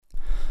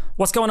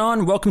What's going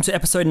on? Welcome to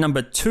episode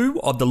number 2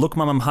 of the Look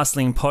Mum I'm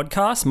Hustling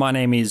podcast. My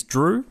name is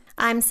Drew.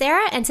 I'm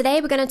Sarah, and today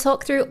we're going to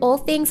talk through all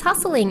things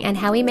hustling and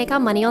how we make our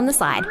money on the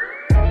side.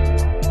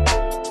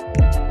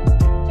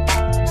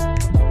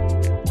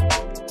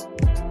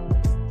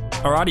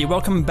 Alrighty,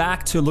 welcome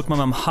back to Look Mum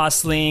I'm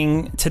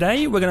Hustling.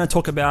 Today we're going to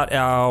talk about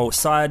our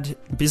side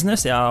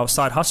business, our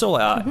side hustle,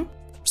 our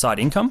side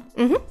income.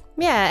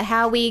 Yeah,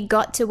 how we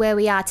got to where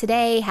we are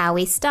today, how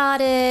we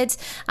started.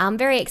 I'm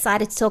very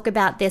excited to talk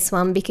about this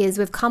one because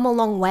we've come a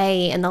long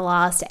way in the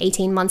last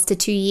 18 months to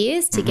 2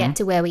 years to get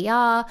to where we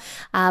are.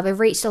 We've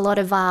reached a lot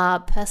of our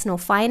personal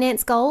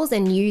finance goals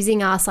and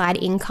using our side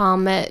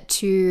income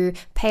to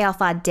pay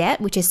off our debt,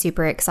 which is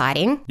super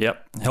exciting.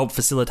 Yep, help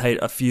facilitate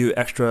a few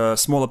extra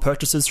smaller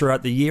purchases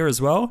throughout the year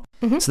as well.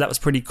 So that was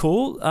pretty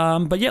cool.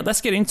 But yeah, let's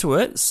get into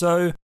it.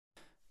 So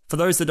for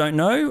those that don't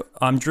know,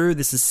 I'm Drew.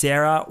 This is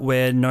Sarah.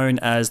 We're known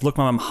as Look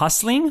Mum I'm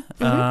Hustling.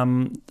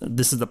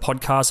 This is the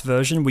podcast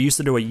version. We used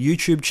to do a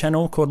YouTube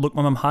channel called Look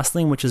Mum I'm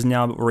Hustling, which has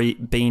now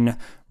been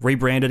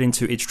rebranded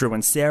into It's Drew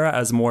and Sarah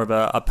as more of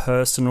a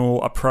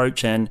personal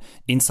approach and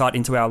insight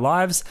into our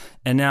lives.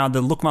 And now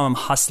the Look Mum I'm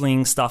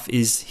Hustling stuff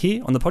is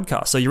here on the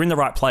podcast. So you're in the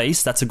right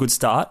place. That's a good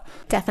start.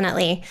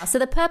 Definitely. So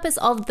the purpose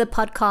of the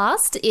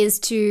podcast is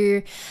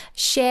to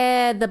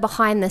share the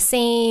behind the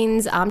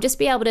scenes, just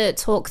be able to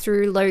talk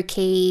through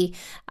low-key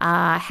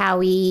how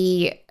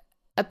we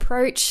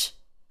approach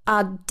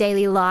our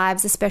daily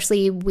lives,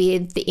 especially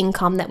with the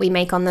income that we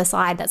make on the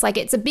side.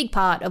 It's a big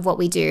part of what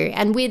we do.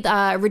 And with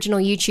our original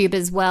YouTube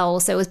as well.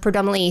 So it was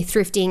predominantly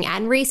thrifting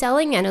and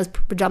reselling, and it was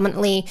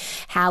predominantly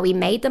how we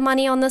made the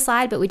money on the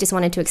side, but we just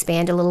wanted to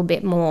expand a little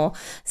bit more.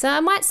 So I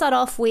might start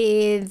off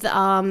with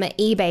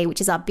eBay, which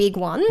is our big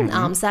one.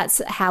 So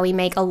that's how we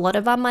make a lot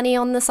of our money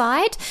on the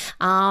side.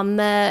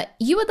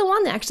 You were the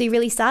one that actually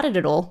really started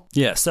it all.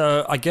 Yeah,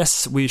 so I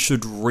guess we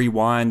should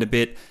rewind a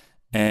bit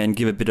and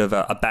give a bit of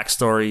a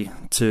backstory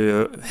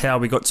to how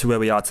we got to where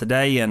we are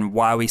today and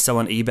why we sell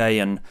on eBay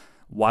and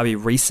why we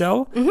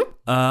resell.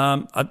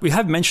 We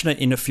have mentioned it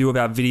in a few of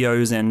our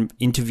videos and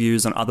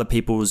interviews on other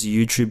people's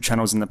YouTube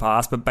channels in the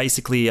past, but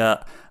basically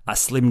a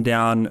slimmed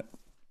down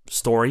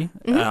story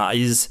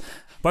is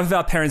both of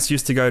our parents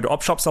used to go to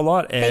op shops a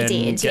lot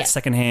and get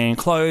secondhand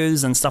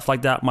clothes and stuff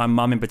like that. My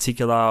mum in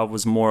particular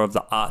was more of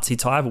the artsy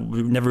type.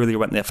 We never really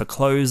went there for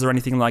clothes or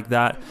anything like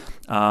that.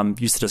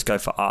 Used to just go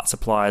for art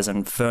supplies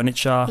and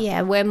furniture.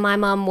 Yeah, where my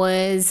mum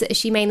was,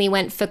 she mainly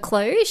went for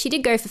clothes. She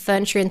did go for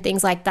furniture and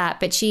things like that,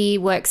 but she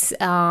works,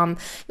 or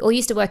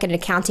used to work at an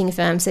accounting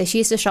firm. So she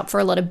used to shop for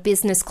a lot of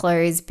business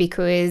clothes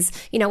because,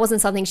 it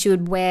wasn't something she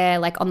would wear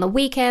like on the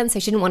weekend. So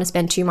she didn't want to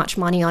spend too much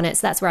money on it.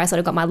 So that's where I sort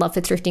of got my love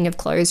for thrifting of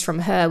clothes from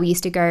her. We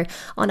used to go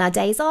on our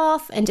days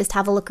off and just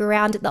have a look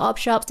around at the op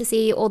shops to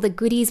see all the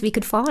goodies we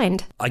could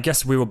find. I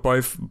guess we were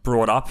both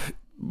brought up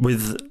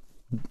with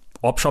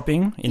op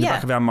shopping in the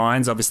back of our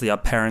minds. Obviously, our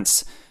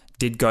parents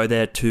did go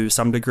there to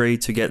some degree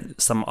to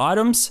get some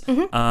items.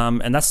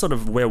 And that's sort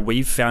of where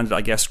we found it,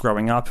 I guess,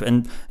 growing up.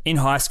 And in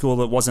high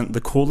school, it wasn't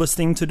the coolest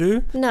thing to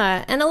do. No.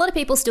 And a lot of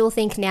people still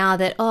think now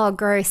that,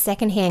 gross,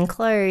 secondhand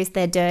clothes,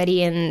 they're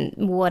dirty and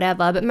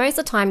whatever. But most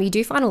of the time, you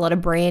do find a lot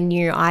of brand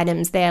new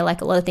items there,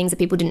 like a lot of things that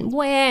people didn't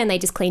wear and they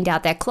just cleaned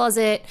out their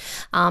closet.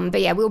 But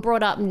yeah, we were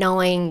brought up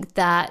knowing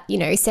that,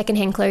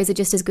 secondhand clothes are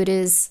just as good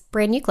as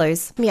brand new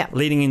clothes. Yeah.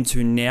 Leading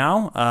into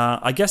now,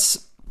 I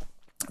guess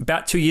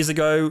about 2 years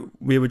ago,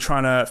 we were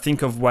trying to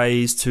think of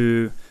ways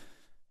to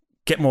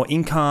get more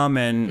income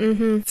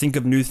and think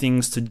of new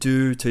things to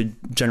do to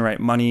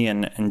generate money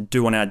and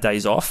do on our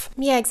days off.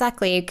 Yeah,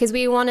 exactly. Because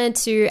we wanted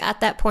to,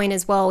 at that point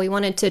as well, we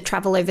wanted to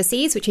travel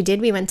overseas, which we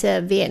did. We went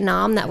to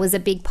Vietnam. That was a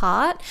big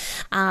part.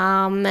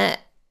 But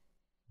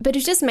it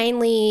was just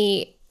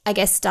mainly, I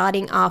guess,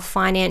 starting our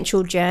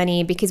financial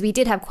journey because we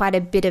did have quite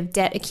a bit of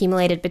debt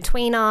accumulated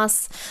between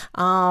us.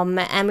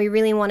 And we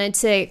really wanted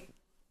to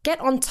get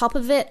on top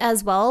of it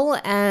as well,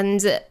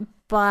 and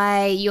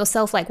by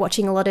yourself, like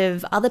watching a lot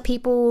of other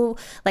people,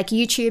 like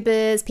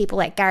YouTubers, people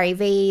like Gary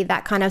Vee,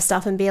 that kind of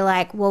stuff, and be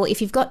like, well,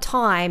 if you've got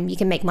time, you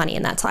can make money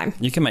in that time.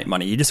 You can make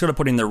money. You just got to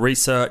put in the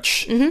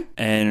research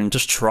and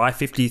just try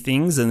 50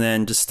 things and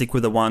then just stick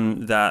with the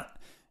one that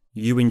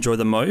you enjoy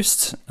the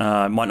most.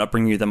 Might not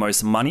bring you the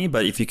most money,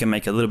 but if you can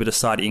make a little bit of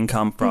side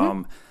income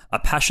from a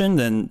passion,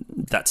 then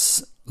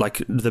that's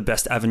like the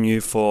best avenue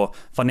for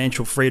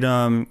financial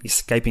freedom,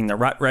 escaping the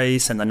rat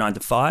race and the 9 to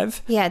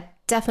 5. Yeah,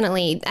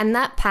 definitely. And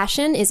that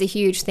passion is a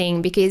huge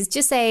thing because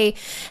just say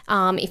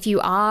if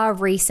you are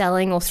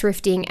reselling or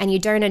thrifting and you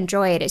don't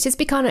enjoy it, it's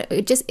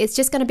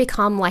just going to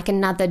become like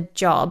another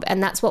job.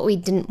 And that's what we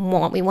didn't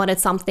want. We wanted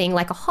something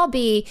like a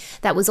hobby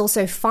that was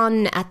also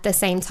fun at the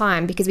same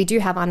time because we do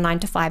have our 9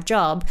 to 5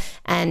 job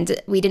and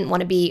we didn't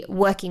want to be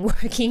working,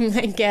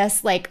 I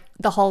guess, like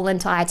the whole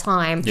entire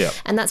time. Yeah.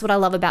 And that's what I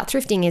love about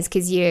thrifting is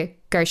because you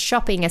go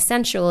shopping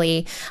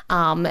essentially,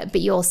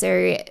 but you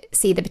also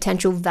see the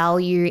potential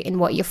value in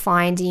what you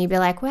find and you'd be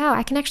like, wow,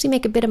 I can actually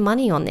make a bit of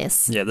money on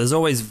this. Yeah, there's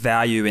always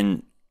value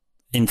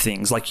in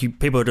things. Like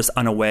people are just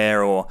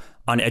unaware or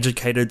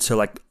uneducated to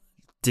like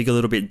dig a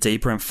little bit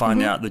deeper and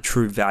find out the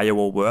true value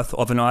or worth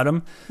of an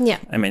item. Yeah.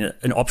 I mean,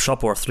 an op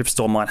shop or a thrift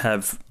store might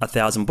have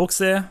 1,000 books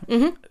there.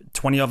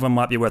 20 of them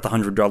might be worth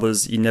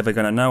 $100. You're never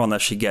going to know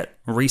unless you get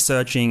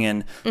researching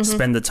and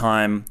spend the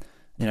time,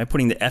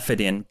 putting the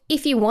effort in.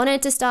 If you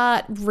wanted to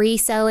start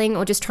reselling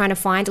or just trying to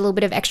find a little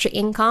bit of extra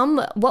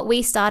income, what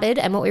we started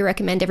and what we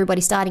recommend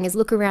everybody starting is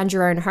look around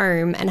your own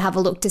home and have a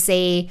look to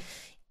see,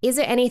 is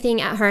there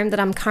anything at home that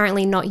I'm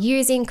currently not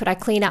using? Could I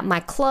clean up my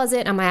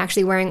closet? Am I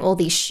actually wearing all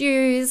these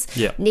shoes?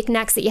 Yeah.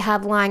 Knickknacks that you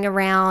have lying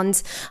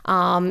around?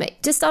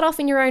 Just start off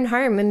in your own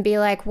home and be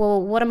like,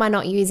 well, what am I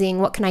not using?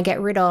 What can I get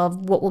rid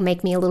of? What will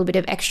make me a little bit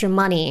of extra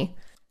money?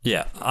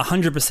 Yeah,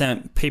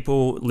 100%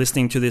 people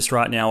listening to this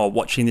right now or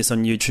watching this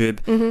on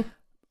YouTube,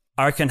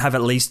 I reckon have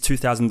at least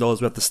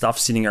 $2,000 worth of stuff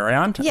sitting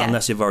around,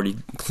 unless you've already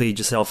cleared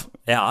yourself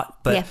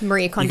out. But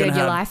Maria Kondo'd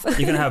your life. You're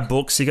going to have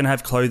books, you're going to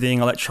have clothing,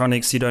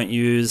 electronics you don't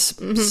use,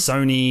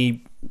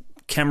 Sony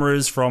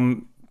cameras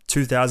from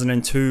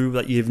 2002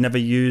 that you've never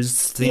used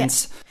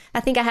since. Yeah. I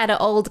think I had an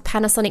old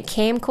Panasonic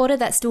camcorder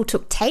that still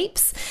took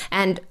tapes,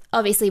 and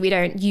obviously we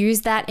don't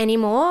use that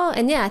anymore.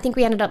 And I think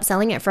we ended up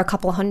selling it for a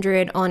couple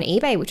 $100 on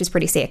eBay, which is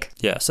pretty sick.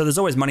 Yeah, so there's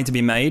always money to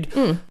be made.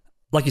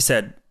 Like you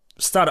said,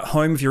 start at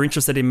home if you're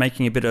interested in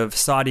making a bit of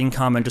side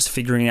income and just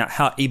figuring out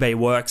how eBay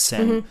works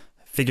and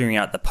figuring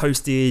out the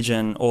postage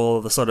and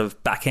all the sort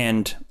of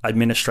back-end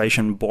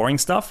administration boring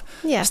stuff.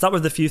 Yeah. Start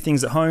with a few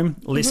things at home,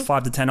 list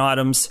 5 to 10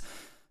 items.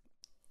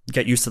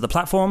 Get used to the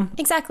platform.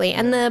 Exactly.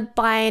 And the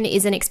buy-in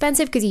isn't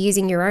expensive because you're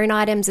using your own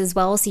items as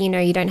well. So,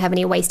 you don't have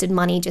any wasted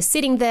money just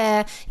sitting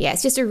there. Yeah,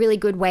 it's just a really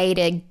good way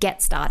to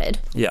get started.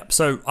 Yeah.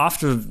 So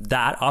after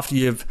that, after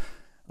you've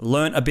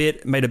learned a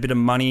bit, made a bit of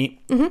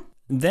money,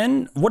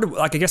 then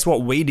I guess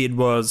what we did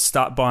was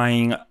start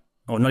buying,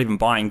 or not even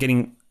buying,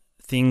 getting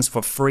things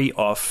for free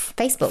off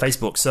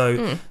Facebook.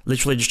 So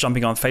literally just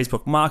jumping on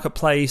Facebook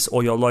Marketplace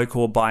or your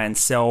local buy and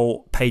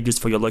sell pages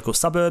for your local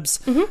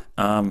suburbs.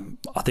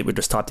 I think we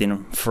just typed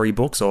in free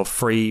books or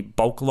free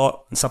bulk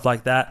lot and stuff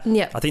like that.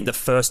 Yeah. I think the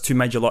first 2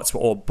 major lots were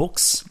all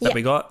books that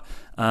we got.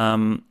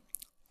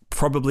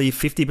 Probably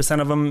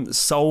 50% of them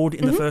sold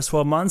in the first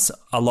 12 months.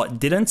 A lot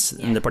didn't,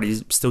 and they're probably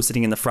still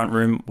sitting in the front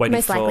room waiting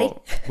for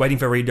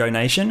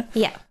redonation.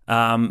 Yeah.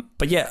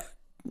 But yeah,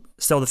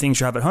 sell the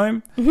things you have at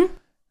home.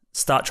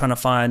 Start trying to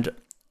find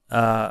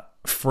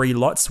free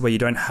lots where you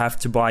don't have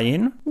to buy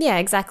in. Yeah,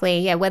 exactly.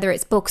 Yeah, whether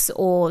it's books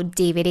or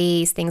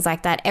DVDs, things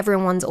like that.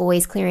 Everyone's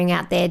always clearing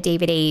out their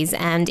DVDs.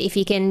 And if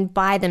you can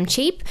buy them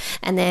cheap,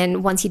 and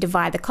then once you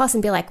divide the cost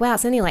and be like, wow,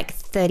 it's only like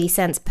 30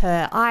 cents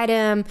per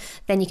item,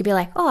 then you could be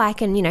like, oh, I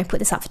can, put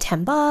this up for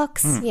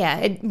 $10. Yeah,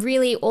 it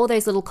really, all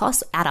those little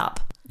costs add up.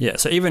 Yeah,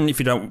 so even if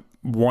you don't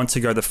want to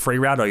go the free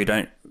route or you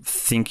don't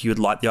think you'd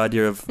like the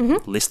idea of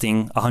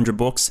listing 100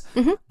 books,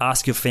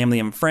 ask your family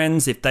and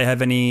friends if they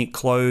have any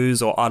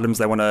clothes or items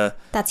they want to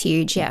That's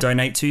huge, yeah.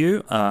 donate to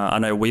you. I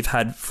know we've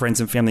had friends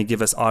and family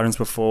give us items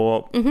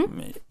before,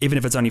 even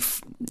if it's only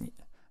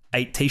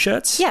 8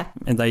 t-shirts,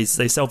 and they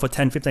sell for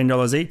 $10,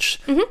 $15 each.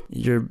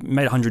 You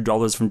made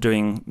 $100 from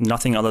doing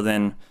nothing other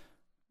than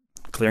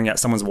clearing out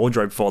someone's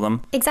wardrobe for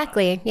them.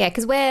 Exactly. Yeah,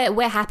 because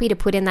we're happy to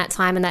put in that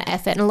time and that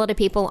effort, and a lot of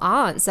people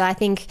aren't. So I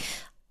think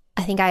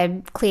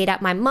I cleared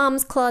out my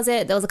mum's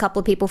closet. There was a couple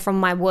of people from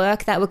my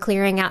work that were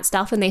clearing out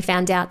stuff, and they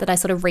found out that I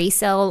sort of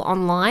resell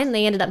online.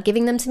 They ended up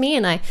giving them to me,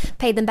 and I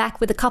paid them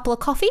back with a couple of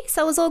coffees,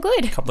 so it was all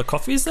good. Couple of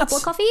coffees,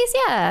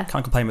 yeah.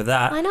 Can't complain with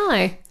that. I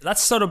know.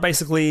 That's sort of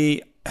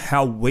basically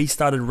how we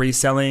started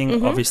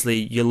reselling.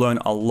 Obviously, you learn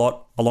a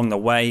lot along the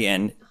way,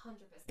 and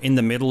in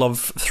the middle of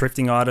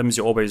thrifting items,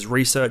 you're always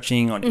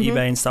researching on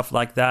eBay and stuff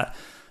like that.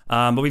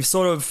 But we've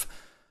sort of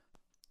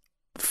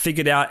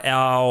figured out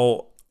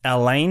our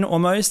lane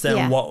almost,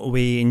 and what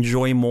we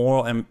enjoy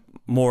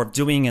more of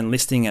doing and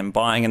listing and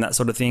buying and that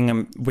sort of thing.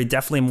 And we're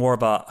definitely more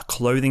of a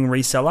clothing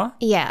reseller.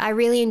 Yeah, I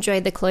really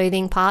enjoy the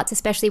clothing parts,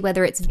 especially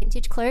whether it's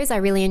vintage clothes. I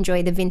really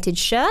enjoy the vintage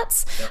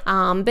shirts.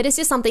 But it's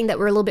just something that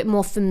we're a little bit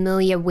more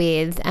familiar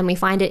with, and we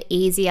find it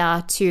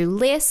easier to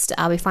list.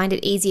 We find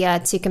it easier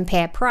to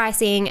compare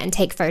pricing and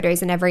take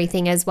photos and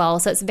everything as well.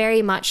 So it's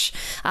very much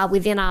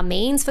within our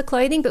means for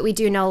clothing, but we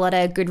do know a lot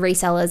of good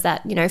resellers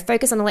that,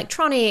 focus on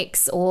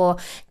electronics or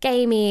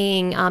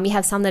gaming. You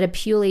have some that are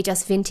purely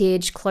just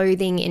vintage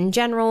clothing in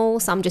general.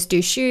 Some just do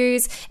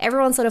shoes.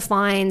 Everyone sort of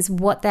finds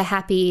what they're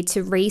happy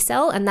to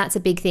resell, and that's a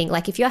big thing.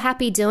 Like if you're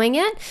happy doing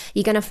it,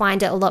 you're going to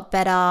find it a lot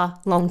better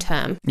long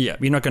term. Yeah,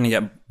 you're not going to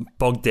get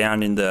bogged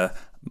down in the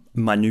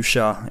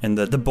minutia and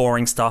the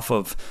boring stuff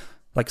of,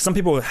 like, some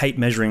people hate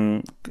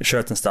measuring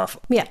shirts and stuff.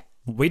 Yeah.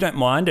 We don't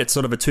mind. It's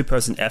sort of a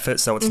 2-person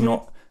effort, so it's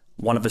not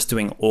one of us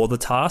doing all the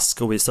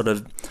tasks, or we sort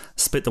of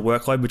split the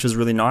workload, which is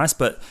really nice.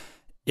 But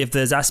if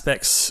there's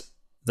aspects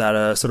that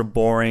are sort of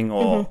boring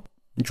or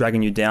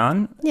dragging you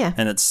down,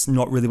 and it's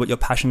not really what you're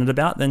passionate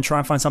about, then try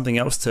and find something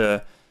else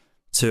to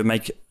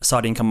make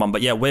side income on.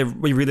 But yeah, we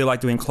really like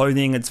doing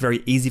clothing. It's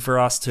very easy for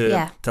us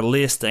to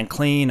list and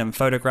clean and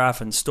photograph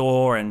and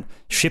store and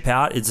ship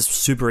out. It's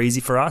super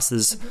easy for us.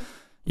 There's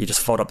You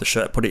just fold up the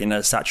shirt, put it in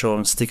a satchel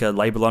and stick a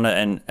label on it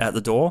and out the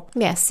door.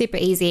 Yeah, super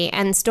easy.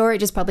 And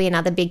storage is probably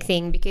another big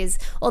thing because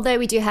although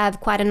we do have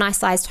quite a nice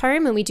sized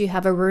home and we do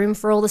have a room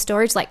for all the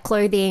storage, like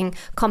clothing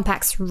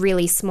compacts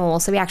really small.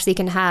 So we actually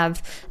can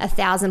have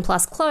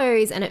 1,000+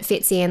 clothes and it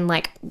fits in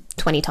like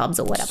 20 tubs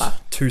or whatever.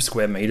 2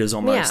 square meters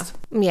almost.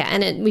 Yeah,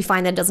 and we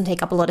find that it doesn't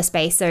take up a lot of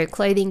space. So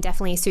clothing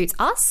definitely suits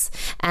us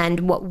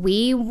and what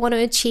we want to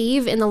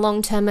achieve in the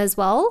long term as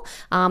well.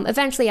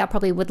 Eventually, I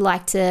probably would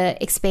like to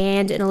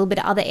expand in a little bit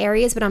of other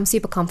areas, but I'm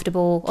super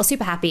comfortable or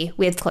super happy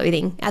with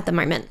clothing at the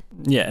moment.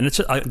 Yeah, and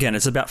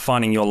it's about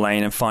finding your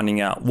lane and finding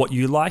out what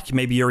you like.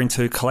 Maybe you're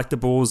into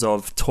collectibles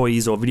of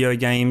toys or video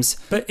games,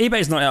 but eBay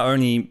is not our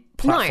only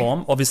platform.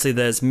 No. Obviously,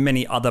 there's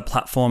many other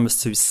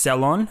platforms to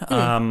sell on.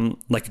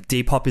 Like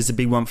Depop is a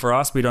big one for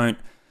us.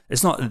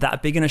 It's not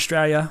that big in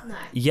Australia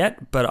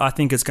yet, but I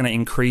think it's going to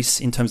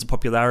increase in terms of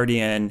popularity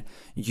and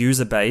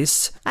user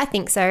base. I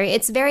think so.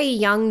 It's a very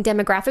young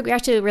demographic. We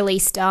actually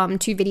released 2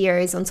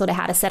 videos on sort of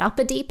how to set up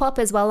a Depop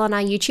as well on our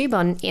YouTube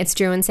on It's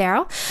Drew and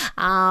Sarah.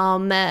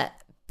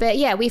 But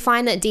yeah, we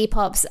find that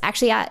Depop's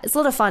actually, it's a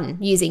lot of fun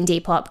using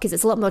Depop because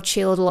it's a lot more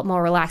chilled, a lot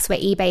more relaxed, where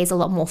eBay is a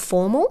lot more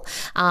formal.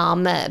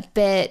 But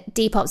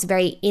Depop's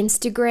very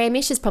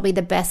Instagram-ish is probably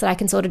the best that I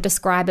can sort of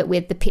describe it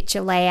with the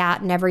picture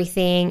layout and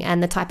everything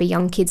and the type of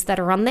young kids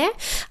that are on there.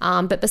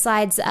 But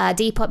besides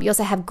Depop, you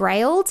also have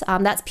Grailed.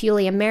 That's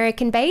purely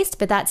American-based,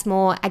 but that's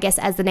more, I guess,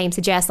 as the name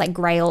suggests, like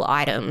Grail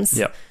items.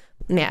 Yep.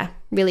 Yeah,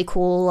 really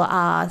cool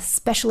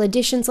special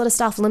edition sort of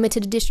stuff,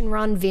 limited edition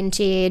run,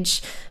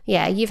 vintage.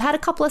 Yeah, you've had a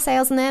couple of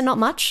sales in there, not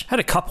much.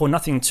 Had a couple,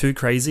 nothing too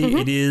crazy.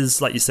 It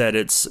is, like you said,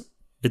 it's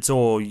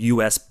all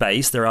US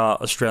based. There are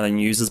Australian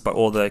users, but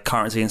all the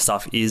currency and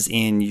stuff is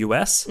in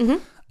US.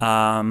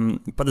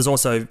 But there's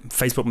also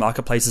Facebook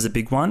Marketplace is a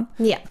big one.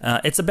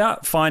 Yeah. It's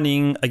about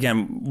finding,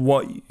 again,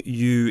 what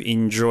you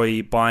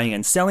enjoy buying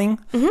and selling,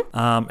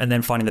 and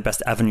then finding the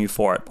best avenue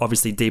for it.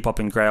 Obviously, Depop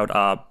and Grailed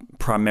are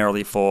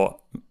primarily for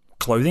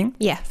clothing.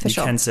 Yeah, for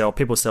sure.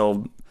 People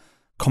sell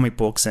comic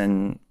books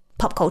and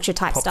pop culture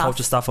type stuff. Pop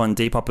culture stuff on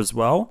Depop as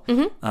well.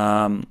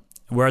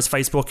 Whereas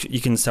Facebook, you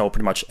can sell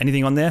pretty much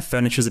anything on there.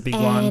 Furniture's a big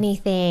one.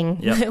 Anything.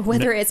 Yep.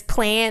 Whether it's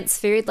plants,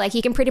 food, like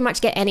you can pretty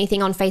much get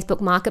anything on Facebook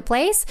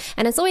Marketplace.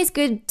 And it's always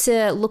good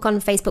to look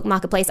on Facebook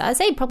Marketplace. I'd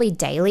say probably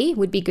daily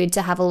would be good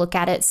to have a look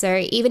at it.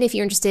 So even if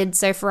you're interested,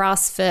 so for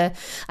us,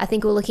 I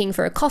think we're looking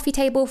for a coffee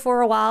table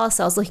for a while.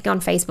 So I was looking on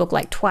Facebook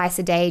like twice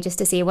a day just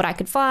to see what I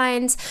could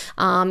find.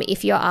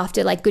 If you're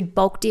after like good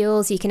bulk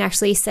deals, you can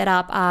actually set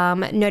up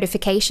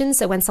notifications.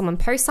 So when someone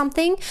posts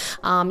something,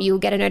 you'll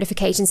get a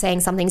notification saying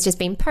something's just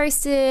been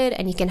posted.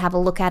 And you can have a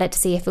look at it to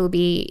see if it will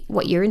be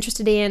what you're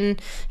interested in.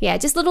 Yeah,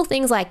 just little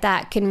things like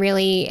that can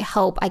really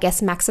help, I guess,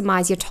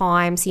 maximize your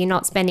time so you're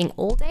not spending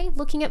all day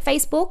looking at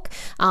Facebook.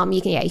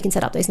 You can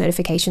set up those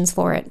notifications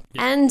for it.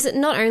 Yeah. And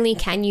not only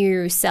can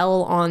you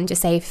sell on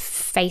just say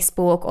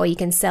Facebook or you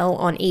can sell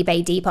on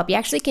eBay Depop, you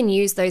actually can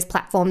use those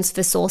platforms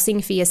for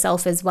sourcing for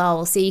yourself as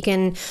well. So you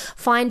can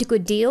find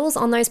good deals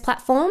on those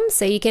platforms.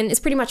 So it's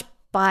pretty much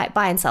buy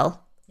and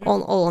sell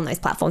all on those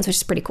platforms, which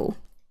is pretty cool.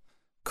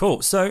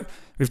 Cool. So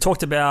we've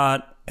talked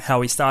about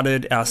how we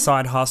started our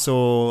side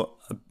hustle,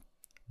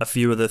 a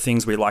few of the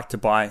things we like to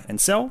buy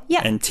and sell,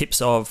 and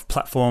tips of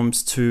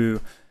platforms to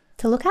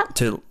look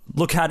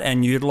at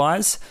and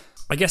utilize.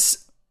 I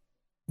guess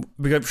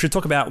we should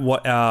talk about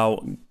what our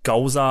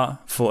goals are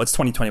for it's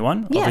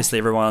 2021. Yeah. Obviously,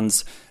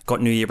 everyone's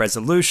got New Year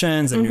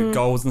resolutions and new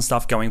goals and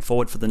stuff going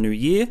forward for the new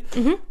year.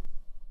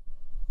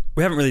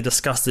 We haven't really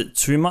discussed it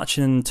too much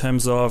in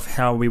terms of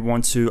how we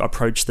want to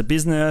approach the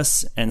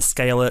business and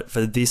scale it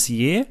for this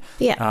year.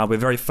 Yeah. We're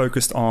very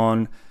focused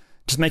on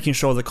just making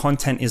sure the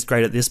content is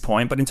great at this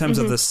point. But in terms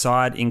of the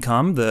side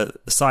income, the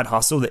side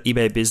hustle, the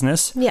eBay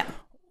business,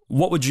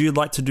 what would you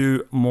like to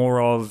do more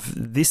of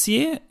this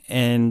year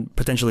and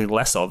potentially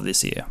less of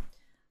this year?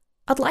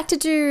 I'd like to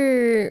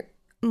do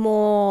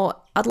more.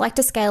 I'd like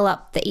to scale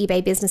up the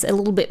eBay business a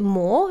little bit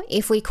more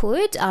if we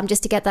could,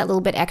 just to get that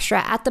little bit extra.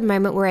 At the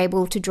moment, we're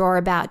able to draw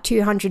about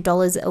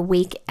 $200 a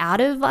week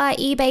out of our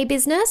eBay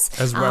business.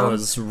 As well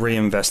as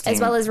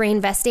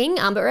reinvesting.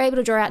 But we're able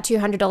to draw out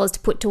 $200 to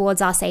put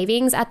towards our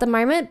savings at the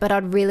moment. But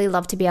I'd really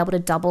love to be able to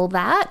double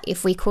that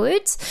if we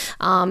could,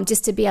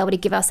 just to be able to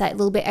give us that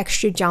little bit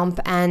extra jump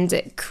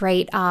and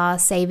create our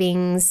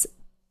savings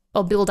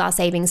or build our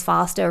savings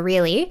faster,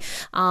 really.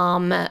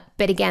 But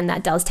again,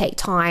 that does take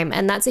time.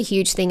 And that's a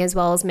huge thing as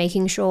well, as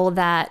making sure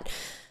that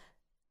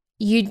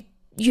you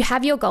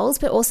have your goals,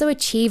 but also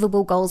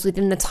achievable goals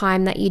within the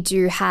time that you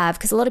do have.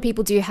 Because a lot of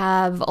people do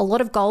have a lot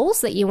of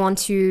goals that you want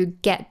to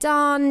get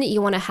done,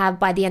 you want to have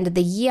by the end of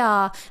the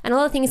year. And a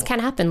lot of things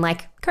can happen,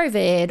 like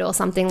COVID or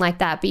something like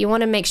that. But you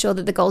want to make sure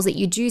that the goals that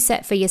you do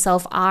set for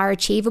yourself are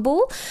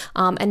achievable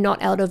and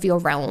not out of your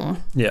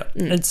realm. Yeah.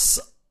 It's...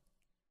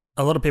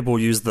 A lot of people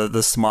use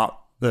the smart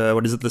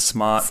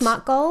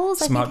goals?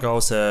 Smart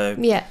goals.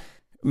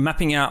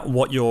 Mapping out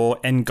what your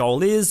end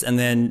goal is and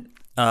then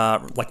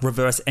like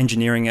reverse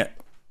engineering it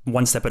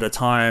one step at a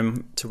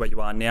time to where you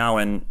are now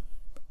and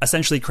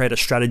essentially create a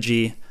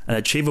strategy, an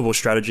achievable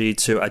strategy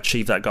to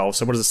achieve that goal.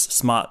 So what is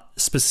SMART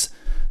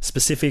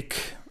specific?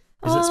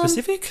 Is it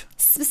specific?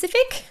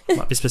 Specific?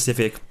 Might be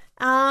specific.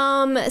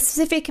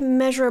 Specific,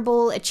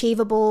 measurable,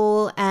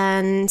 achievable,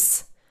 and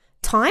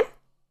time?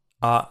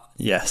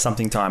 Yeah,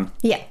 something time.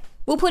 Yeah.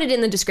 We'll put it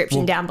in the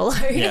description down below.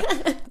 Yeah.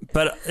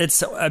 But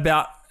it's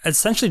about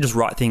essentially just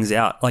write things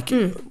out. Like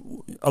a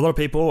lot of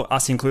people,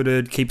 us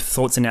included, keep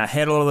thoughts in our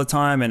head a lot of the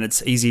time, and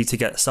it's easy to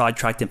get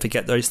sidetracked and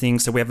forget those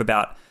things. So we have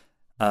about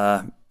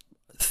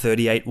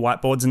 38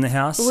 whiteboards in the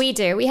house. We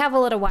do. We have a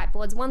lot of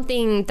whiteboards. One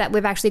thing that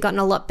we've actually gotten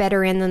a lot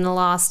better in than the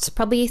last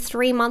probably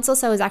 3 months or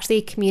so is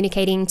actually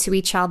communicating to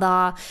each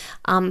other,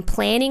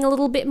 planning a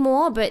little bit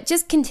more, but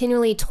just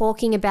continually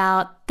talking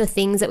about the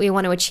things that we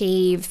want to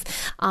achieve.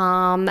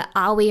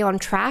 Are we on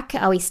track?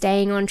 Are we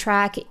staying on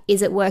track?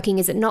 Is it working?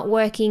 Is it not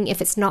working?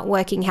 If it's not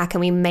working, how can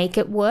we make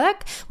it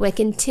work? We're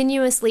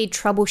continuously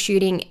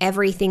troubleshooting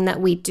everything that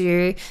we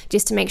do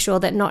just to make sure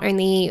that not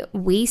only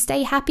we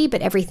stay happy,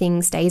 but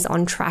everything stays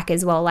on track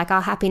as well. Like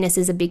our happiness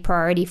is a big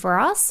priority for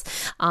us,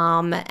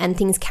 and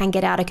things can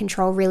get out of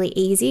control really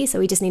easy. So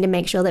we just need to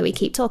make sure that we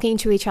keep talking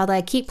to each other,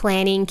 keep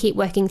planning, keep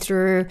working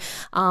through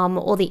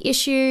all the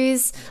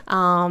issues.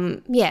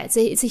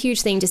 It's a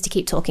huge thing just to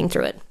keep talking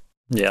through it.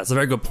 Yeah, it's a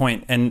very good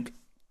point. And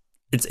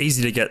it's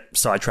easy to get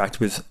sidetracked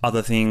with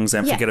other things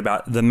and forget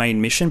about the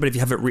main mission. But if you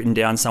have it written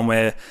down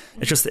somewhere,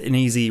 it's just an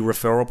easy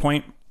referral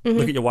point.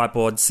 Look at your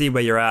whiteboard, see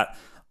where you're at.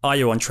 Are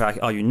you on track?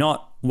 Are you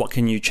not? What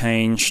can you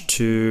change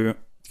to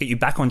get you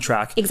back on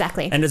track?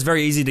 Exactly. And it's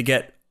very easy to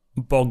get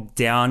bogged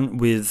down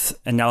with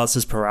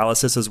analysis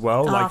paralysis as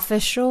well. For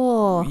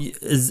sure.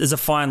 There's a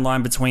fine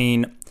line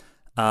between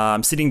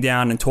sitting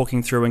down and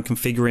talking through and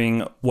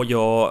configuring what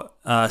your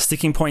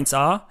sticking points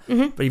are.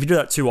 But if you do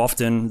that too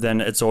often,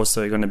 then it's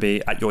also going to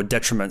be at your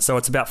detriment. So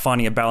it's about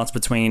finding a balance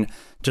between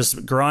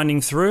just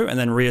grinding through and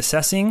then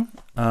reassessing,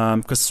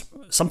 because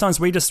sometimes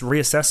we just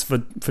reassess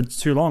for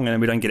too long and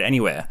we don't get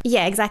anywhere.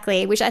 Yeah,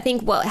 exactly. Which I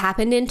think what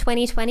happened in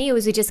 2020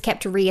 was we just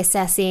kept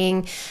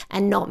reassessing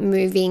and not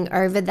moving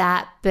over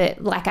that.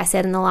 But like I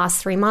said, in the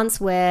last 3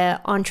 months, we're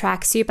on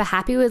track, super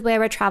happy with where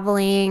we're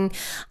traveling.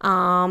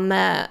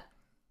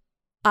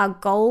 Our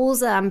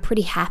goals, I'm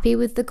pretty happy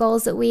with the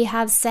goals that we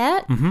have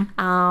set.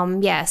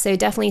 So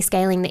definitely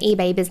scaling the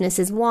eBay business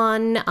is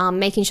one,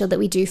 making sure that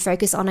we do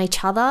focus on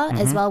each other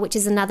as well, which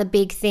is another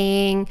big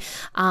thing.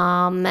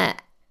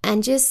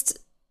 And just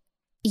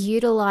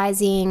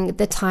utilizing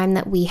the time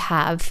that we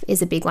have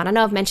is a big one. I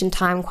know I've mentioned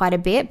time quite a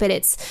bit, but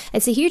it's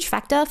a huge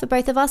factor for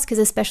both of us,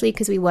 especially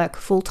because we work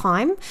full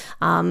time.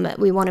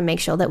 We want to make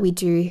sure that we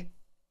do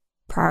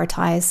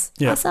prioritize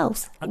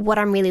ourselves. What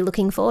I'm really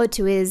looking forward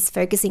to is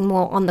focusing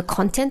more on the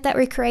content that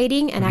we're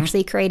creating and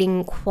actually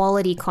creating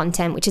quality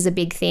content, which is a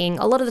big thing.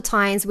 A lot of the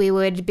times we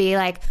would be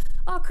like,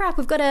 oh crap,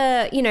 we've got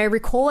to,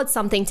 record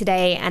something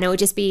today, and it would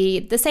just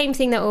be the same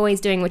thing that we're always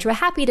doing, which we're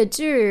happy to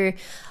do,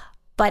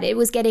 but it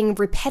was getting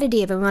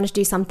repetitive and we wanted to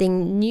do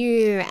something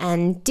new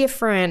and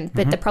different.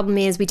 But the problem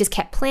is we just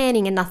kept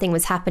planning and nothing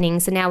was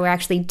happening. So now we're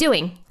actually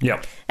doing.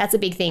 Yep. That's a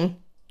big thing.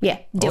 Yeah,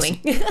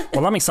 doing. Awesome.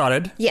 Well, I'm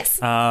excited. Yes.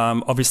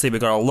 Obviously,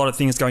 we've got a lot of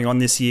things going on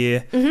this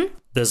year.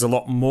 There's a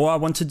lot more I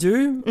want to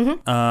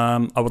do.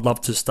 I would love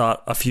to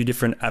start a few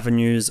different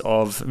avenues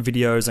of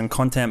videos and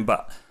content,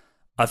 but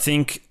I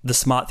think the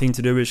smart thing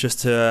to do is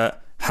just to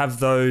have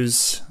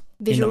those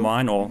in the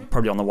mind, or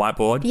probably on the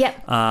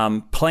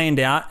whiteboard, planned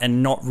out,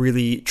 and not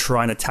really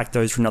try and attack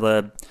those for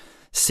another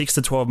 6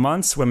 to 12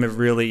 months when we've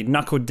really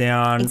knuckled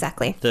down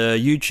the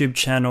YouTube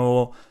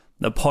channel,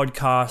 the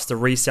podcast, the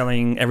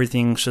reselling,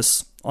 everything's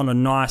just on a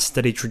nice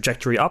steady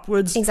trajectory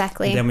upwards.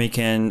 Exactly. And then we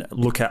can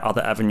look at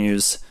other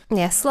avenues.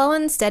 Yeah, slow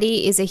and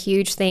steady is a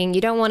huge thing.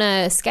 You don't want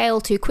to scale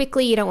too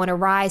quickly. You don't want to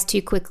rise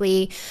too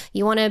quickly.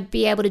 You want to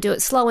be able to do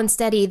it slow and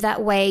steady.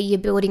 That way you're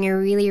building a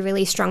really,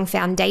 really strong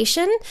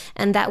foundation.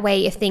 And that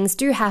way, if things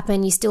do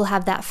happen, you still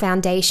have that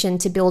foundation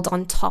to build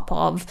on top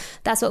of.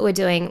 That's what we're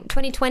doing.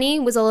 2020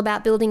 was all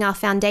about building our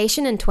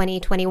foundation, and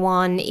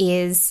 2021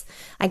 is,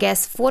 I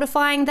guess,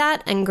 fortifying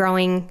that and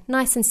growing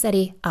nice and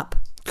steady up.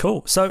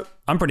 Cool. So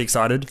I'm pretty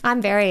excited. I'm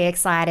very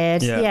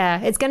excited. Yeah.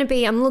 It's going to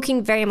be, I'm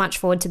looking very much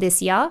forward to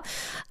this year.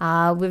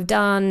 We've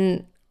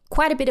done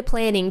quite a bit of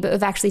planning, but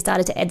we've actually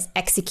started to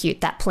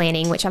execute that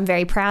planning, which I'm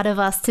very proud of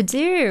us to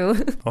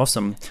do.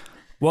 Awesome.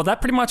 Well,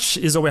 that pretty much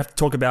is all we have to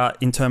talk about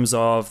in terms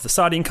of the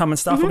side income and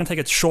stuff. We're going to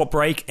take a short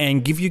break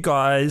and give you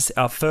guys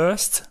our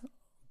first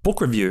book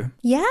review.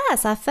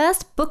 Yes, our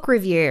first book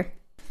review.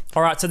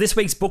 All right, so this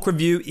week's book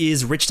review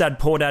is Rich Dad,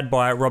 Poor Dad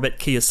by Robert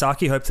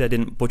Kiyosaki. Hopefully I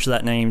didn't butcher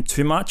that name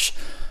too much.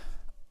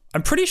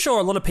 I'm pretty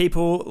sure a lot of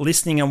people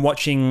listening and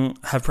watching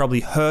have probably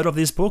heard of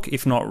this book,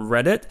 if not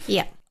read it.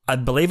 Yeah. I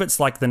believe it's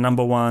like the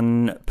number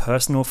one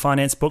personal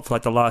finance book for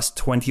like the last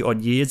 20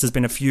 odd years. There's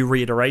been a few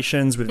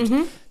reiterations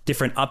with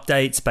different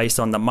updates based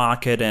on the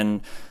market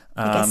and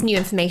I guess new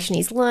information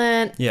he's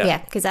learned. Yeah,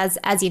 because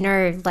as you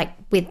know, like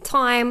with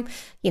time,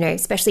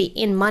 especially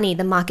in money,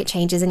 the market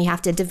changes and you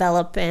have to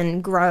develop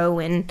and grow,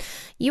 and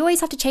you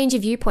always have to change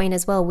your viewpoint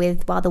as well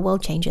while the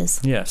world changes.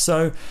 Yeah,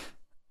 so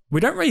We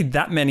don't read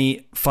that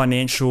many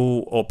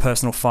financial or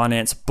personal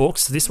finance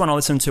books. This one I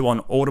listened to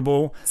on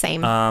Audible.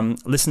 Same.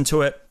 Listened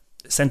to it,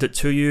 sent it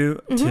to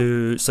you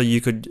so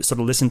you could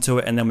sort of listen to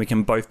it, and then we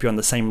can both be on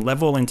the same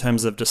level in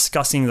terms of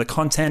discussing the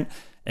content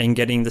and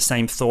getting the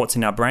same thoughts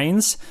in our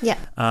brains. Yeah.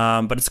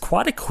 But it's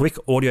quite a quick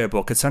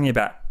audiobook. It's only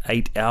about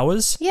 8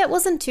 hours. Yeah, it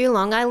wasn't too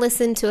long. I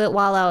listened to it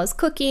while I was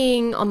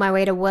cooking, on my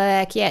way to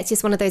work. Yeah, it's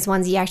just one of those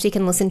ones you actually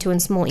can listen to in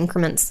small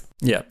increments.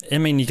 Yeah. I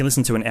mean, you can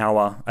listen to an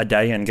hour a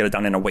day and get it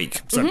done in a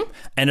week. So,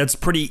 and it's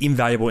pretty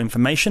invaluable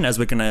information, as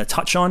we're going to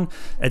touch on.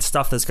 It's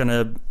stuff that's going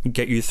to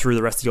get you through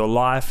the rest of your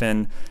life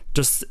and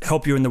just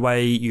help you in the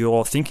way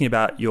you're thinking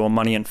about your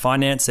money and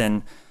finance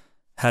and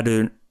how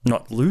to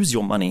not lose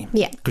your money.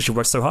 Yeah. Because you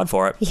worked so hard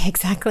for it. Yeah,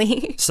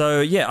 exactly. So,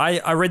 yeah,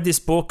 I read this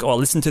book or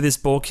listened to this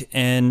book,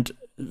 and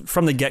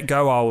from the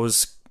get-go, I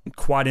was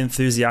quite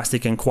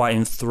enthusiastic and quite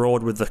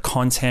enthralled with the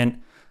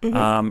content.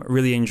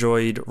 Really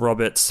enjoyed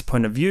Robert's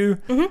point of view.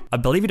 I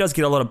believe he does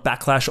get a lot of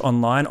backlash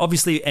online.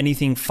 Obviously,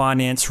 anything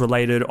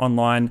finance-related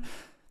online,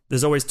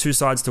 there's always two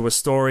sides to a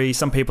story.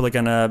 Some people are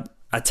going to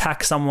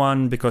attack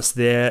someone because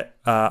their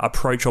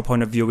approach or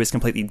point of view is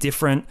completely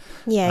different.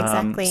 Yeah,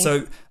 exactly.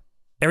 So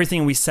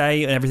everything we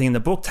say and everything in the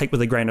book, take with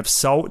a grain of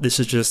salt. This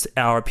is just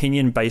our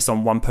opinion based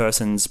on one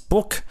person's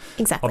book.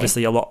 Exactly.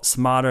 Obviously a lot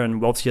smarter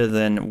and wealthier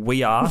than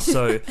we are.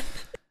 So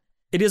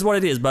it is what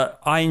it is. But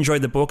I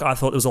enjoyed the book. I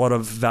thought there was a lot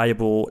of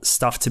valuable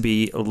stuff to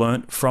be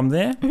learnt from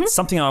there.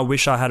 Something I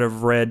wish I had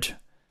have read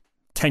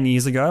 10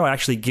 years ago. I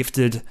actually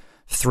gifted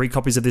 3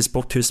 copies of this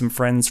book to some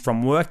friends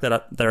from work that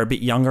are a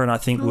bit younger and I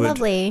think would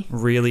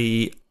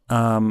really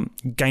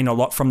gain a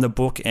lot from the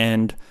book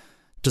and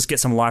just get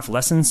some life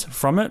lessons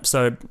from it.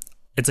 So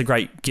it's a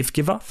great gift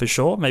giver for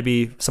sure.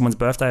 Maybe someone's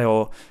birthday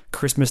or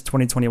Christmas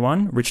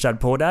 2021, Rich Dad,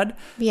 Poor Dad.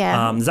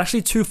 Yeah. There's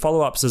actually 2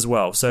 follow-ups as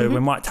well. So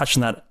we might touch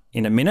on that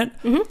in a minute.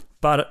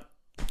 But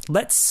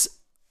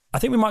I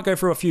think we might go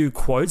through a few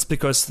quotes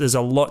because there's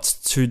a lot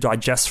to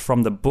digest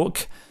from the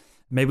book.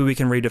 Maybe we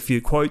can read a few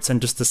quotes and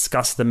just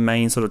discuss the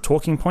main sort of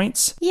talking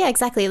points. Yeah,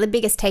 exactly. The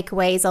biggest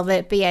takeaways of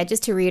it. But yeah,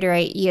 just to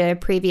reiterate your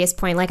previous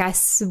point, like I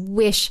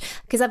wish,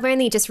 because I've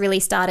only just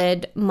really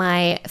started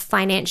my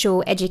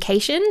financial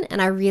education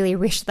and I really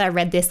wish that I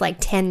read this like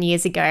 10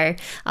 years ago.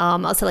 I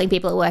was telling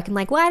people at work, I'm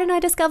like, why didn't I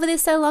discover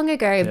this so long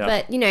ago? Yeah.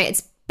 But, you know,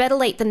 it's better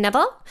late than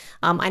never.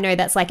 I know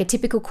that's like a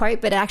typical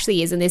quote, but it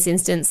actually is in this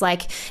instance.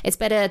 Like it's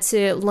better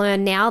to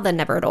learn now than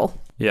never at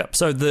all. Yeah.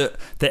 So the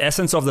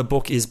essence of the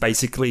book is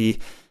basically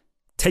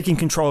taking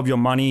control of your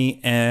money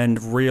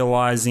and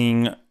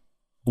realizing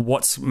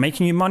what's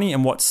making you money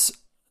and what's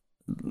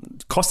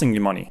costing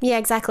you money. Yeah,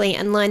 exactly.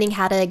 And learning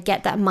how to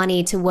get that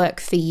money to work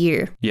for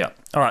you. Yeah.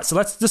 All right. So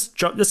let's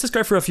just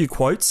go through a few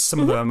quotes, some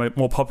of the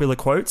more popular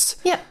quotes.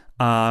 Yep.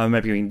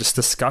 Maybe we can just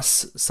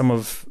discuss some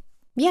of.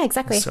 Yeah,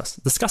 exactly.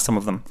 Discuss some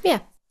of them.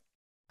 Yeah.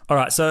 All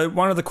right. So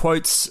one of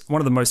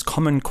the most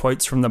common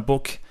quotes from the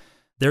book.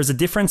 There is a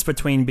difference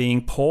between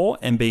being poor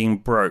and being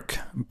broke.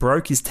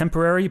 Broke is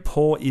temporary,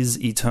 poor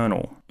is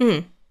eternal.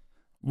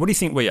 What do you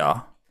think we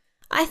are?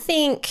 I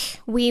think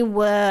we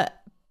were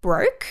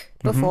broke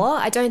before.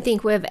 I don't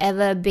think we've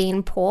ever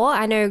been poor.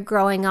 I know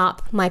growing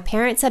up, my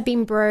parents have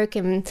been broke,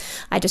 and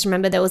I just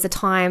remember there was a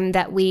time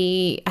that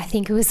I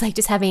think it was like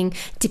just having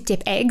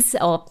dip eggs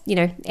or, you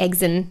know,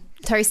 eggs and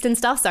toast and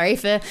stuff. Sorry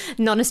for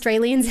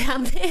non-Australians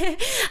out there.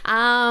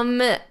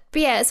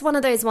 But yeah, it's one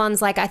of those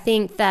ones, like I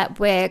think that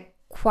we're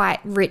quite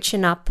rich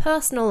in our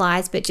personal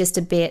lives, but just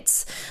a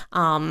bit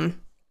when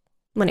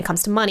it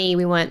comes to money,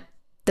 we weren't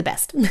the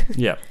best.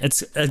 Yeah,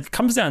 it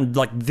comes down,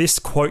 like this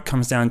quote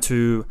comes down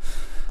to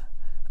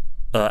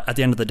at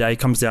the end of the day,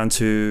 comes down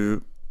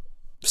to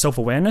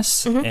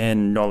self-awareness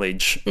and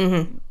knowledge.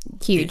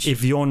 Huge.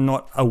 If you're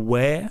not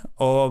aware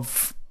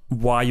of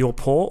why you're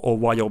poor or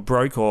why you're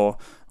broke or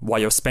why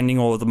you're spending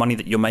all of the money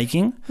that you're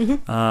making,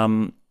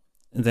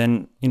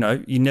 then, you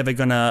know, you're never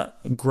gonna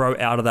grow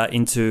out of that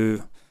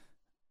into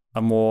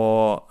a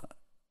more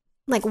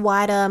like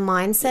wider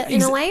mindset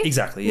in a way.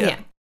 Exactly. Yeah.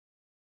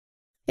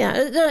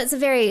 Yeah. No, it's a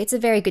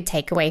very good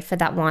takeaway for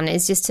that one,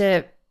 is just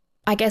to,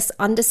 I guess,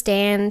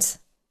 understand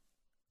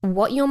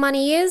what your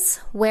money is,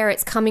 where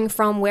it's coming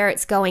from, where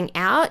it's going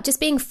out,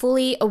 just being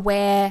fully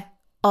aware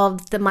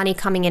of the money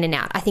coming in and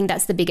out. I think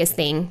that's the biggest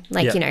thing.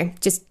 Like, you know,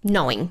 just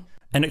knowing.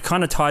 And it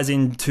kind of ties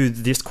into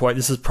this quote.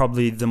 This is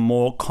probably the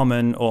more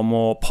common or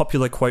more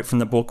popular quote from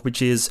the book, which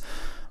is,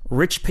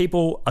 rich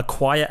people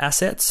acquire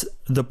assets.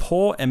 The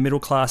poor and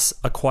middle class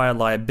acquire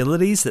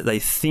liabilities that they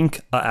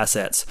think are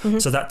assets.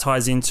 So that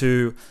ties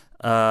into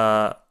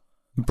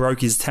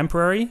broke is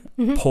temporary,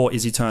 poor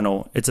is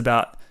eternal. It's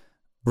about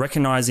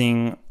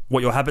recognizing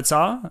what your habits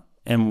are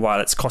and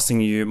why it's costing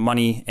you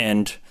money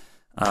and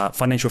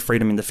financial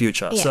freedom in the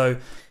future. Yeah. So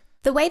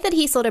the way that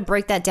he sort of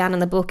broke that down in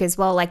the book as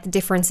well, like the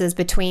differences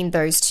between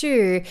those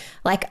two,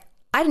 like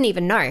I didn't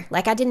even know.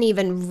 Like I didn't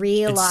even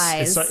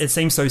realize. It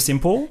seems so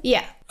simple.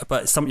 Yeah.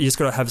 But you just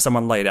got to have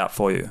someone lay it out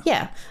for you.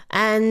 Yeah.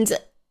 And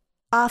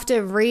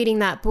after reading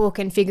that book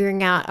and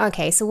figuring out,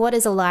 okay, so what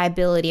is a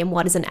liability and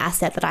what is an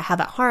asset that I have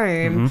at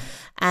home?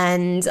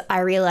 And I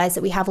realized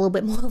that we have a little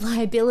bit more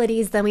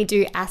liabilities than we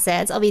do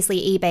assets.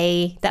 Obviously,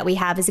 eBay that we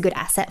have is a good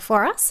asset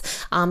for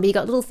us. But you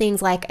got little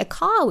things like a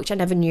car, which I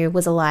never knew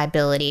was a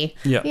liability.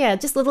 Yeah,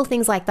 just little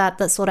things like that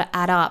sort of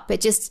add up. But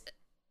just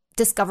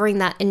discovering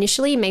that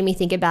initially made me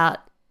think about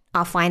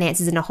our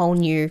finances in a whole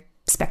new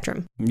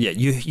spectrum. Yeah,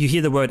 you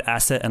hear the word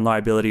asset and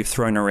liability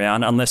thrown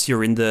around, unless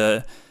you're in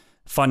the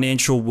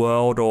financial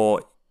world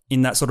or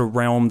in that sort of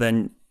realm,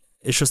 then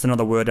it's just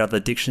another word out of the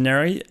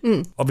dictionary.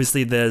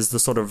 Obviously, there's the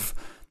sort of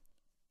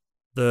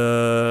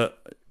the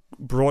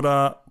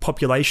broader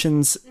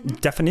population's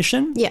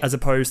definition, as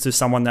opposed to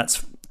someone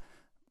that's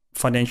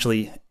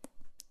financially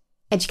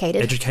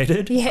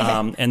educated,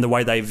 and the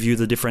way they view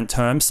the different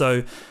terms.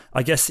 So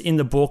I guess in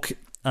the book,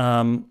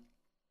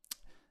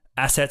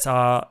 assets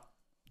are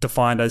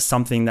defined as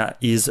something that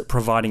is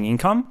providing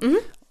income.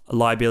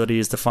 Liability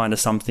is defined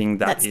as something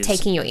that's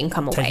taking your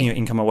income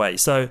away.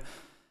 So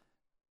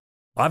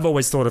I've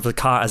always thought of the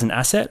car as an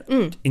asset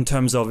in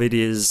terms of it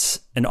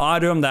is an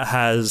item that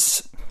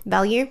has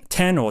value,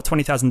 $10,000 or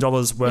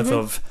 $20,000 worth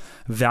of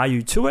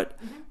value to it.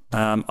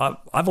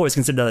 I've always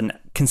considered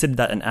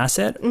that an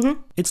asset.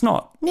 It's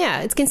not.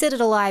 Yeah, it's considered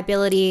a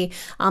liability,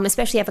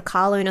 especially if you have a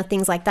car loan or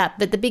things like that.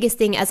 But the biggest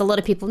thing, as a lot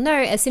of people know,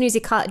 as soon as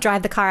you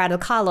drive the car out of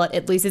the car lot,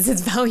 it loses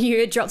its value.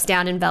 It drops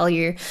down in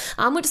value,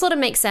 which sort of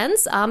makes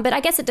sense. But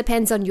I guess it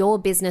depends on your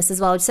business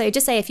as well. So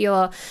just say if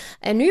you're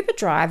an Uber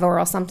driver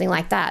or something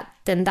like that,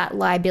 then that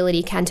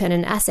liability can turn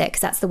an asset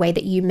because that's the way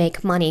that you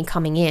make money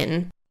coming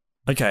in.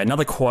 Okay,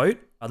 another quote.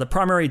 The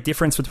primary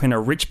difference between a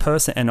rich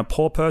person and a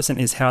poor person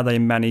is how they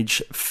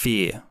manage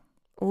fear.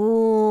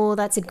 Oh,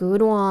 that's a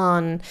good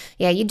one.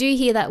 Yeah, you do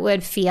hear that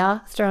word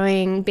fear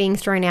being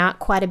thrown out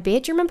quite a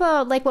bit. Do you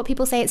remember like what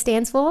people say it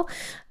stands for?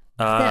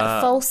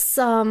 That false.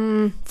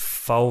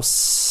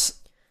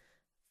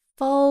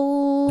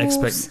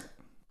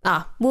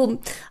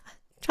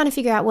 Trying to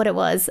figure out what it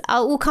was.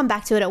 We'll come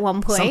back to it at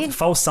one point.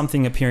 False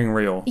something appearing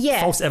real.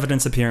 Yeah. False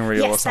evidence appearing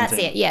real or something.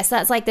 Yes, that's it. Yes,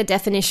 that's like the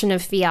definition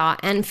of fear.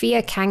 And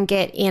fear can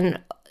get in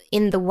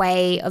the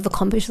way of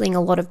accomplishing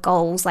a lot of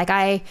goals.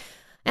 I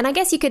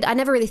guess I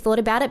never really thought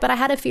about it, but I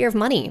had a fear of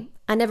money.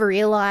 I never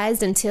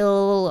realized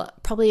until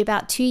probably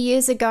about 2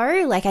 years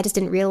ago. Like I just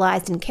didn't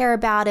realize, didn't care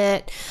about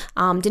it,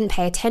 didn't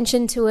pay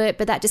attention to it.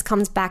 But that just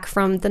comes back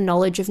from the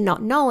knowledge of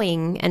not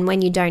knowing. And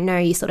when you don't know,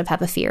 you sort of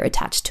have a fear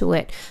attached to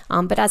it.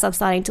 But as I'm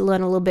starting to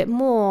learn a little bit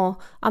more,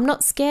 I'm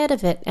not scared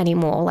of it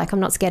anymore. Like I'm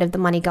not scared of the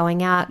money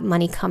going out,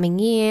 money coming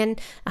in.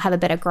 I have a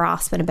better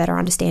grasp and a better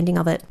understanding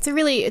of it.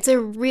 It's a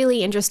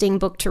really interesting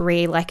book to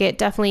read. Like it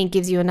definitely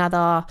gives you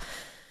another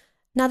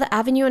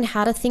avenue on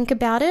how to think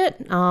about it.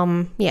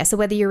 So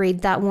whether you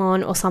read that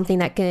one or something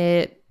that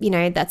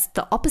that's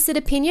the opposite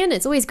opinion,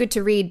 it's always good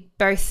to read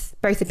both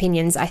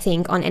opinions, I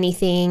think, on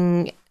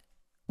anything,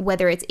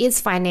 whether it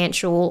is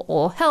financial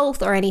or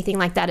health or anything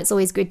like that. It's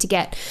always good to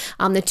get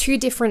the two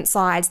different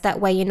sides. That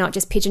way you're not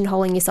just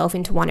pigeonholing yourself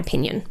into one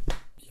opinion.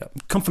 Yeah.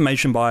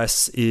 Confirmation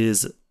bias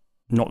is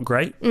not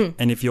great.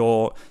 And if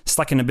you're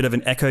stuck in a bit of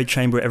an echo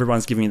chamber where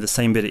everyone's giving you the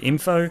same bit of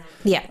info,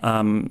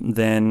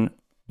 then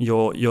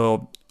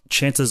your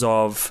chances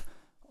of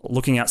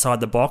looking outside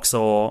the box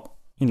or,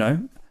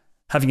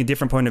 having a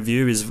different point of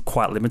view is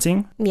quite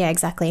limiting. Yeah,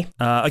 exactly.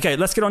 Okay,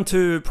 let's get on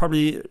to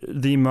probably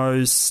the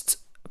most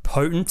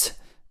potent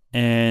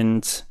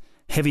and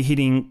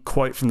heavy-hitting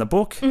quote from the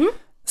book.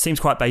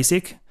 Seems quite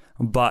basic,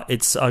 but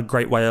it's a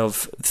great way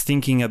of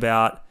thinking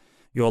about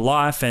your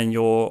life and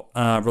your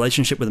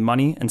relationship with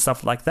money and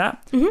stuff like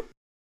that.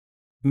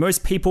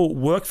 Most people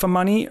work for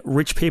money.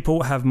 Rich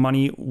people have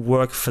money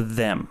work for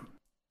them.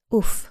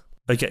 Oof.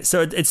 Okay,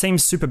 so it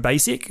seems super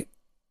basic,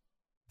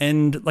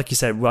 and like you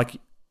said, like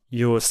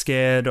you're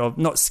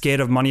not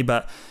scared of money,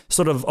 but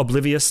sort of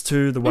oblivious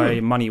to the way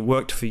money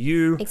worked for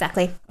you.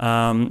 Exactly.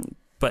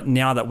 But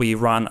now that we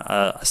run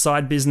a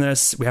side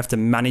business, we have to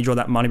manage all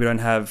that money. We don't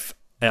have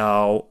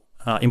our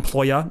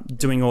employer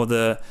doing all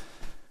the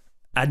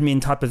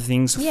admin type of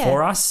things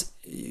for us.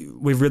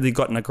 We've really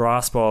gotten a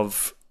grasp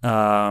of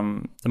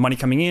the money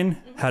coming in,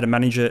 how to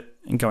manage it,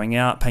 and going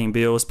out, paying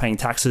bills, paying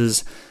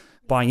taxes,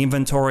 buying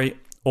inventory,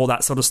 all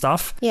that sort of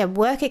stuff. Yeah,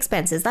 work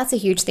expenses. That's a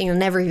huge thing. I've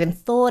never even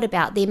thought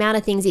about the amount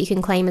of things that you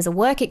can claim as a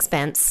work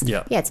expense.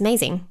 Yeah. Yeah, it's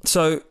amazing.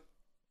 So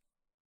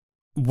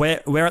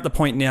we're at the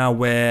point now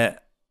where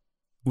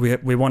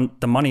we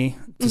want the money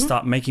to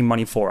start making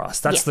money for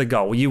us. That's the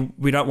goal.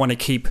 We don't want to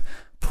keep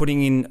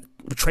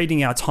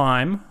trading our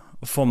time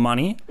for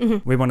money.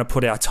 We want to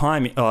put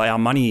our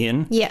money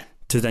in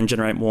to then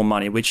generate more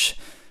money, which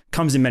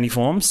comes in many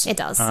forms. It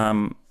does.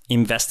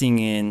 Investing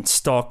in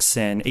stocks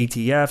and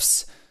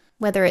ETFs.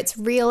 Whether it's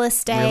real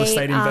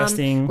estate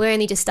investing. We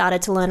only just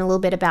started to learn a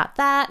little bit about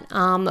that.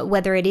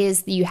 Whether it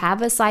is you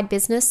have a side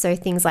business, so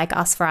things like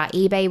us for our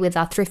eBay with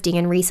our thrifting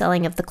and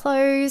reselling of the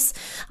clothes.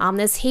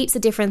 There's heaps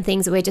of different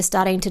things that we're just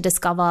starting to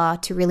discover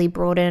to really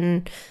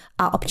broaden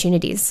our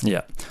opportunities.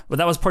 Yeah. Well,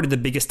 that was probably the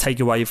biggest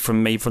takeaway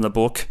from me from the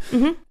book.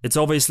 It's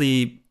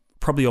obviously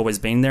probably always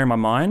been there in my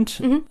mind,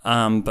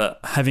 but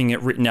having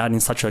it written out in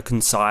such a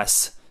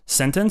concise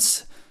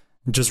sentence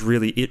just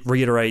really, it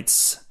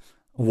reiterates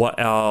what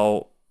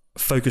our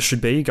focus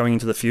should be going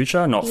into the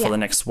future, not for the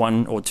next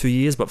 1 or 2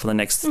 years, but for the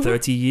next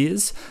 30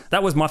 years.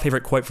 That was my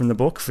favorite quote from the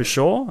book, for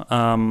sure.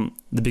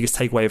 The biggest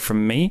takeaway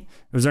from me.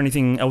 Was there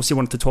anything else you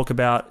wanted to talk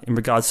about in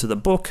regards to the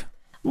book?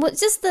 Well,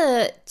 just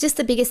the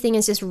biggest thing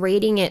is just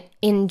reading it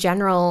in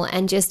general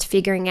and just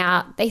figuring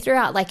out, they threw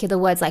out like the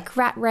words like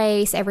rat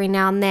race every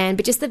now and then,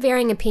 but just the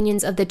varying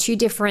opinions of the two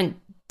different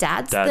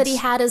dads that he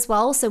had as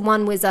well. So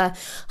one was a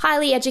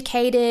highly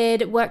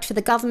educated, worked for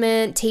the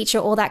government, teacher,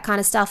 all that kind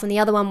of stuff. And the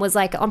other one was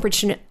like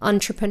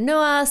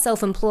entrepreneur,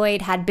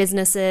 self-employed, had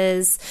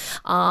businesses.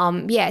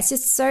 It's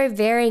just so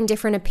varying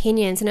different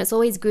opinions. And it's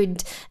always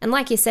good, and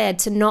like you said,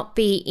 to not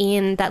be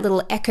in that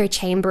little echo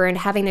chamber and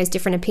having those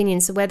different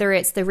opinions. So whether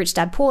it's the rich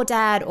dad, poor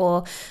dad,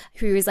 or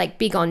who is like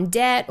big on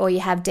debt, or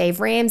you have Dave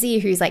Ramsey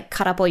who's like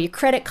cut up all your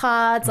credit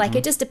cards. Like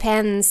it just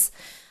depends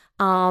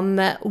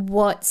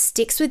what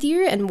sticks with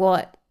you and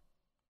what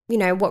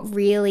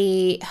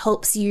really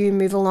helps you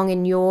move along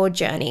in your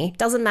journey.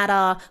 Doesn't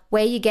matter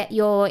where you get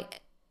your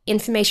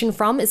information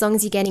from, as long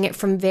as you're getting it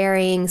from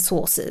varying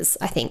sources.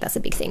 I think that's a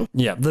big thing.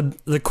 Yeah,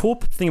 the cool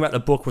thing about the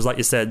book was, like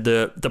you said,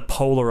 the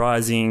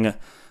polarizing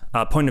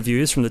point of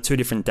views from the two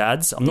different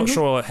dads. I'm not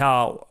sure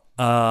how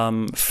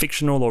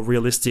fictional or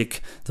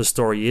realistic the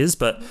story is,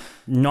 but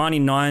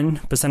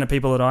 99% of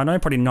people that I know,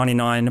 probably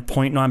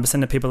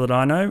 99.9% of people that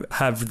I know,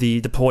 have the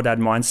poor dad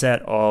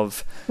mindset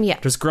of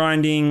just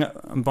grinding,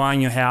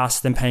 buying your house,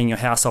 then paying your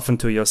house off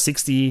until you're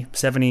 60,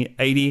 70,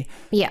 80,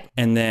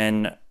 and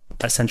then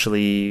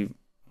essentially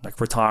like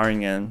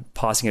retiring and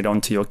passing it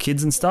on to your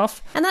kids and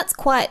stuff. And that's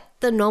quite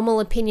the normal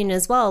opinion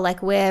as well.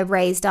 Like we're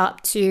raised up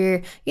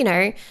to,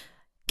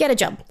 get a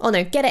job.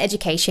 Get an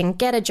education,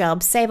 get a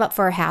job, save up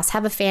for a house,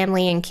 have a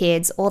family and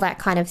kids, all that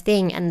kind of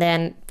thing, and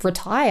then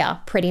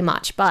retire pretty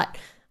much. But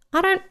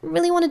I don't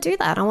really want to do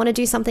that. I want to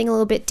do something a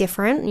little bit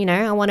different.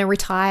 I want to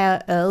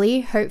retire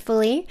early,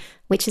 hopefully,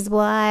 which is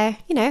why,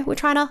 we're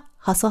trying to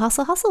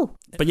hustle.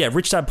 But yeah,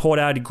 Rich Dad Poor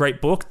Dad,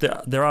 great book.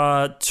 There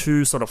are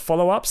two sort of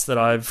follow-ups that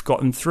I've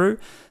gotten through.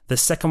 The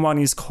second one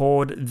is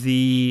called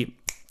the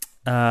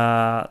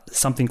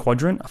something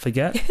quadrant, I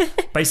forget.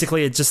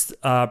 Basically, it's just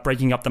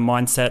breaking up the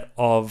mindset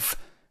of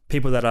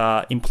people that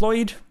are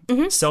employed,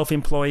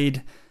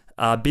 self-employed,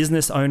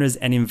 business owners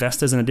and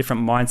investors, and the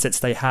different mindsets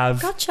they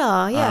have.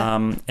 Gotcha, yeah.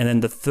 And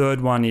then the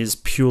third one is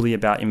purely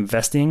about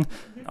investing.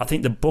 I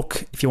think the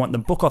book, if you want the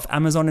book off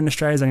Amazon in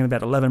Australia, is only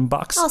about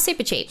 $11. Oh,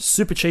 super cheap.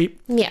 Super cheap.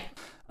 Yeah.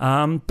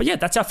 But yeah,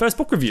 that's our first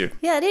book review.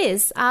 Yeah, it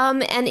is.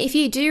 And if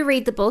you do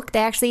read the book, they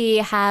actually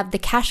have the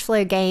cash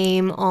flow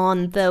game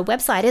on the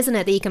website, isn't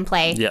it, that you can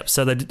play? Yep.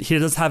 So he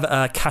does have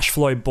a cash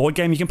flow board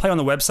game you can play on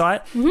the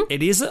website.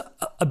 It is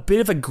a bit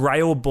of a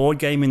grail board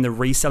game in the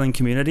reselling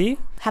community.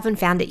 Haven't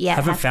found it yet.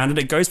 Haven't found it.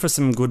 It goes for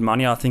some good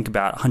money. I think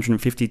about $150,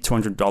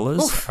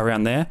 $200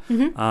 around there.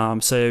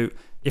 So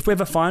if we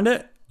ever find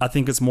it, I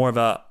think it's more of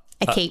a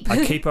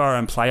keeper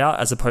and player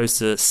as opposed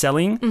to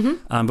selling.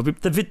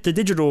 But the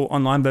digital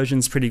online version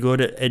is pretty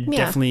good. It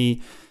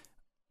definitely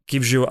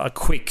gives you a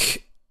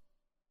quick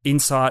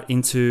insight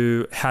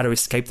into how to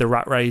escape the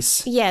rat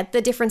race. Yeah,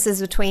 the differences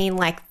between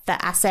like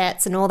the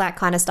assets and all that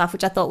kind of stuff,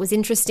 which I thought was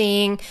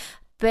interesting.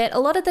 But a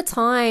lot of the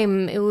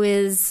time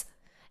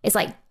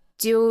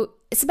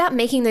it's about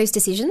making those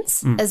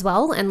decisions as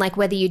well, and like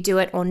whether you do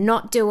it or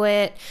not do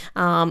it.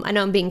 I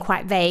know I'm being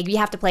quite vague. You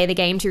have to play the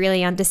game to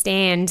really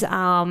understand.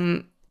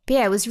 But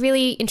yeah, it was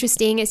really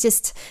interesting. It's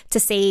just to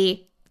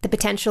see the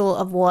potential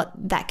of what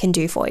that can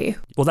do for you.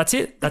 Well, that's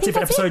it. That's it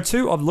for episode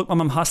 2 of Look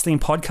Mum, I'm Hustling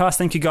podcast.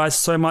 Thank you guys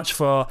so much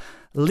for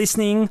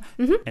listening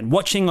and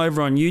watching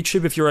over on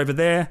YouTube if you're over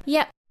there.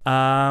 Yep.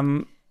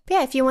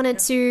 If you wanted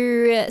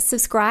to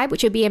subscribe,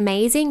 which would be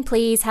amazing,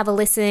 please have a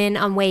listen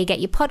on where you get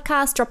your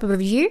podcast. Drop a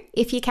review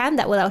if you can.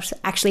 That will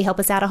actually help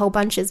us out a whole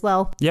bunch as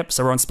well. Yep.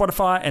 So we're on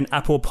Spotify and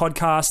Apple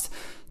Podcast.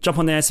 Jump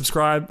on there,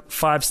 subscribe,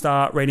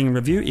 5-star rating and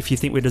review if you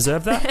think we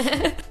deserve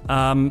that.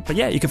 But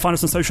yeah, you can find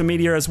us on social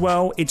media as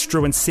well. It's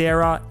Drew and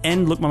Sarah,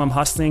 and Look Mum, I'm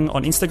Hustling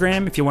on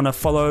Instagram if you want to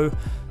follow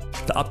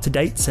the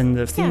up-to-dates and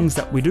the things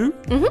that we do.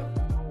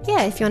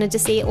 Yeah, if you wanted to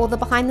see all the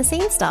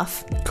behind-the-scenes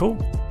stuff. Cool.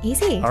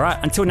 Easy. All right,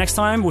 until next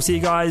time, we'll see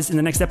you guys in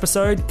the next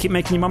episode. Keep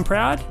making your mum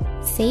proud.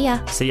 See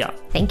ya. See ya.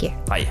 Thank you.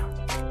 Bye.